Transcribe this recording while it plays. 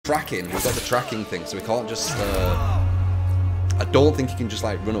tracking. We've got the tracking thing, so we can't just. I don't think he can just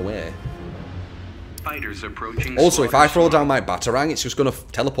like run away. Fighters approaching. Also, if I throw down my Batarang, it's just gonna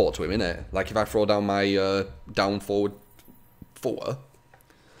teleport to him, innit? Like if I throw down my down forward 4.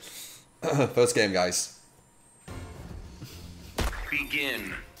 First game, guys.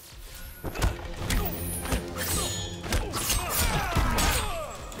 Begin.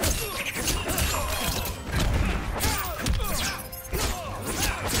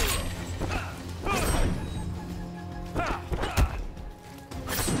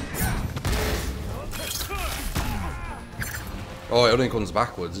 Oh, it only comes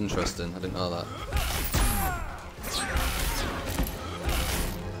backwards. Interesting. I didn't know that.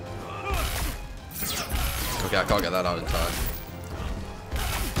 Okay, I can't get that out in time.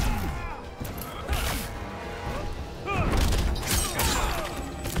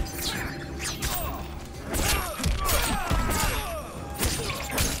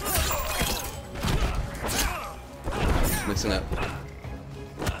 Missing it.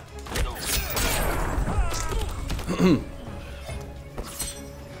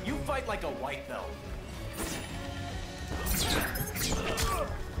 You fight like a white belt.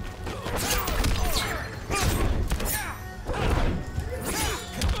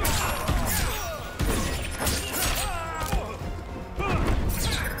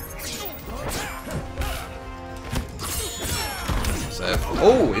 Safe.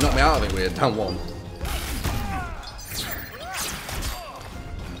 Oh, he knocked me out of it weird. Down 1.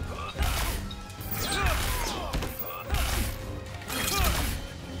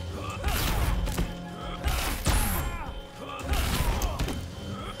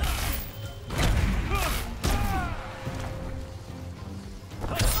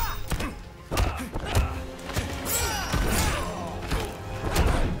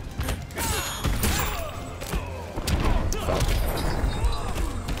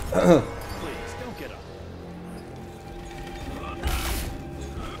 Please, don't get up.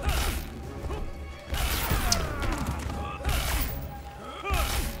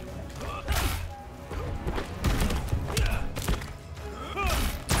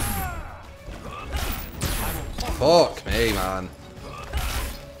 Fuck me, man.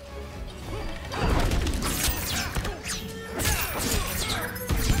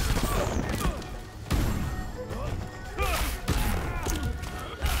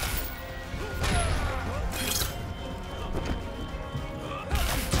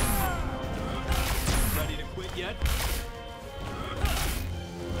 Ready to quit yet?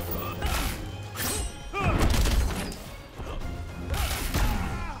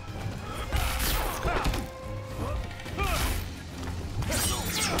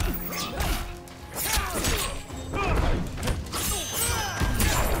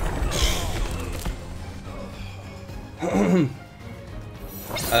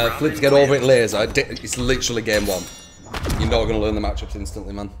 Flip to get over it laser. It's literally game 1. You're not going to learn the matchups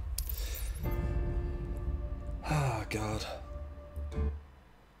instantly, man. Oh, God.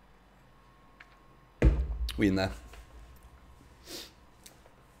 We in there.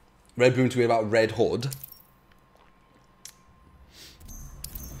 Red Boom tweet about Red Hood.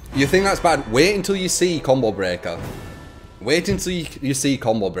 You think that's bad? Wait until you see Combo Breaker. Wait until you see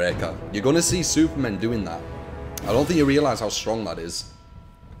Combo Breaker. You're going to see Superman doing that. I don't think you realise how strong that is.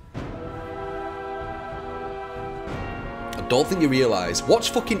 I don't think you realise. Watch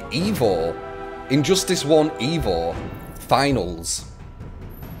fucking Evo. Injustice 1 Evo. Finals.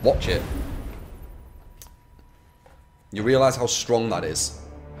 Watch it. You realise how strong that is.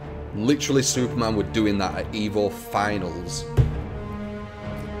 Literally Superman were doing that at Evo Finals.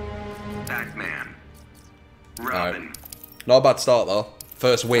 Batman. Robin. Right. Not a bad start though.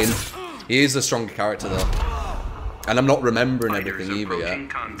 First win. He is a stronger character though. And I'm not remembering Fighters everything either approaching yet.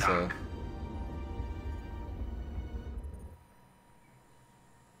 contact. So.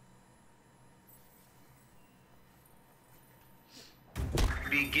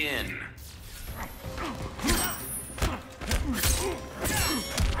 Begin.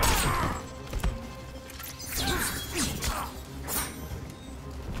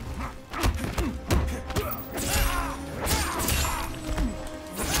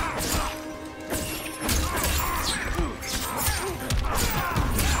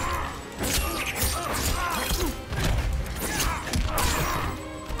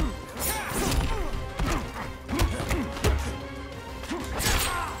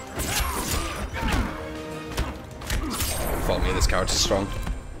 Fuck me, this character's strong.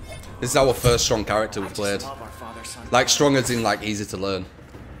 This is our first strong character we've played. Like, strong as in, like, easy to learn.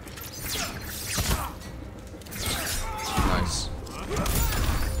 Nice.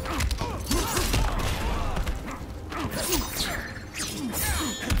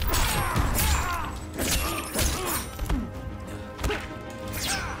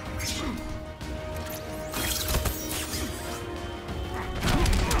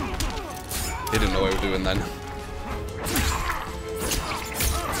 you're doing then.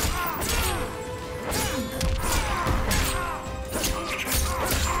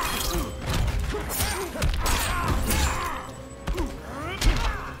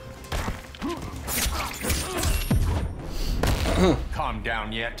 Calm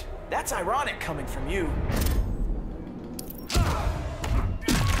down yet? That's ironic coming from you.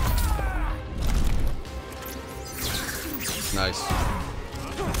 Nice.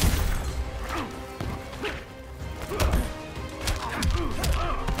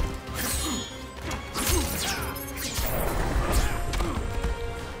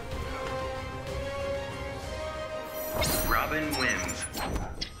 Robin wins.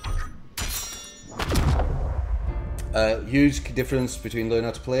 Huge difference between learning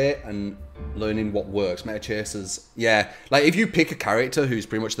how to play and learning what works. Meta chasers, yeah. Like if you pick a character who's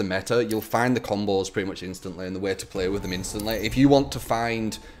pretty much the meta, you'll find the combos pretty much instantly and the way to play with them instantly. If you want to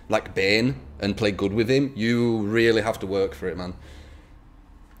find like Bane and play good with him, you really have to work for it, man.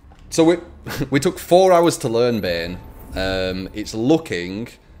 So we took 4 hours to learn Bane. It's looking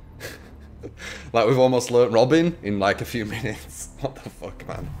like we've almost learnt Robin in like a few minutes. What the fuck,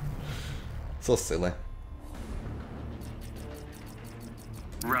 man? So silly.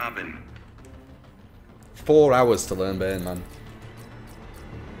 Robin. 4 hours to learn Bane, man.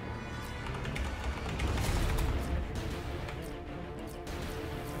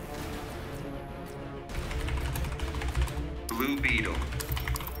 Blue Beetle.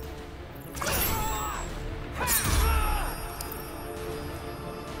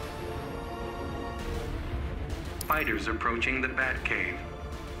 Fighters approaching the Batcave.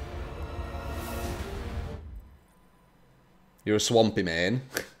 You're a swampy man.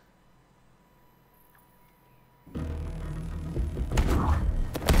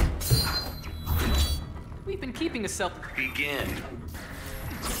 We've been keeping a self. Begin.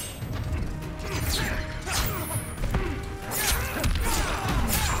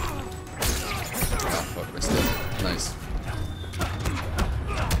 Ah, fuck, missed it. Nice.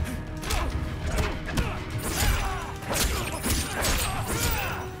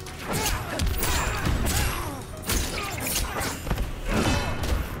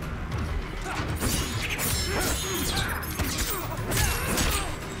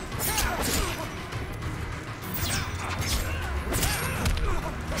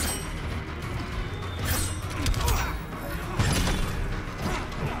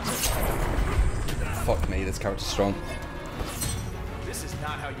 Fuck me, this character's strong. This is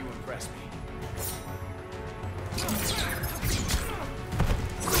not how you impress me.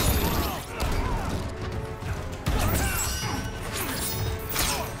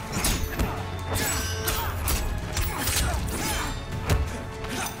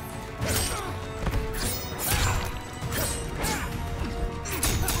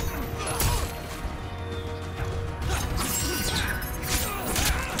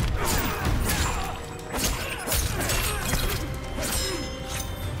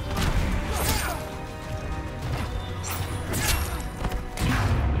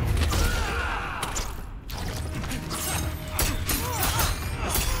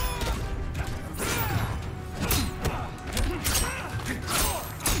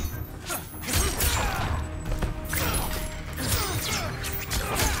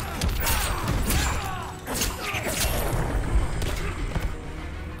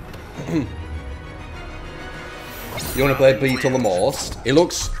 You want to play Beetle the most? It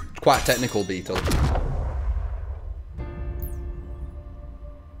looks quite technical, Beetle.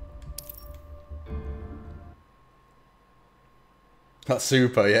 That's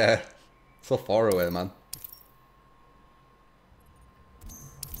super, yeah. So far away, man.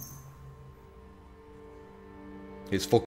 He's fucking